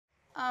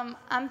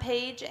I'm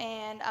Paige,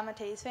 and I'm a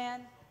Taze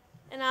fan.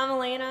 And I'm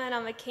Elena, and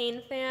I'm a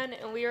Kane fan,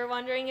 and we were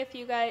wondering if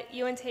you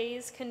and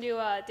Taze can do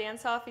a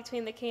dance-off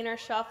between the Kaner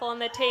Shuffle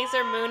and the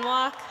Tazer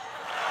Moonwalk.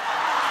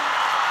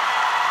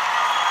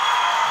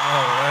 No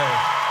way.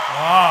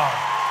 Wow.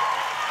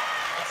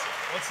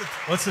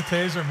 What's the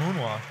Tazer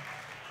Moonwalk?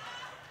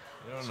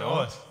 You don't Show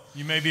know us.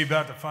 You may be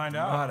about to find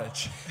out. Not a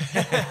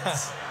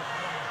chance.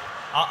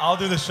 I'll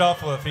do the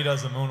shuffle if he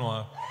does the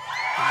moonwalk.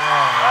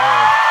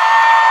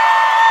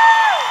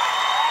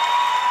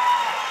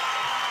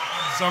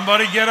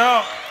 Somebody get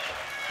up.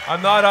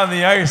 I'm not on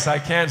the ice. I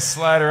can't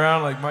slide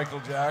around like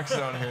Michael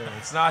Jackson on here.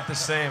 It's not the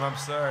same. I'm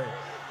sorry.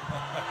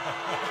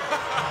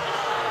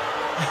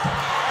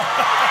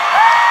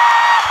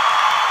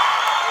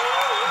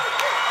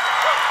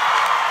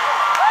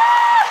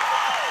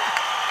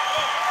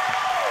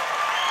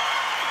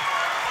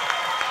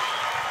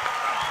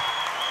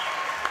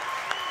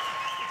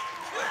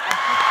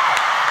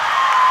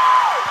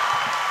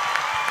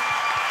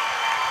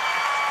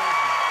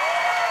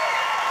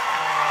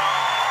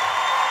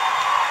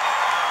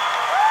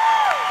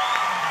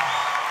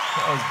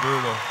 That was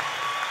brutal.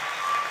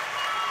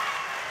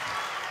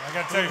 I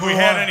got to tell you, if we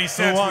had any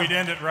sense, we'd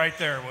end it right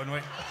there, wouldn't we?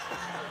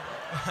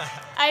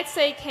 I'd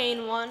say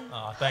Kane won.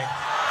 Oh, thank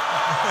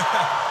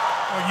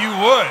Well, you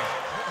would.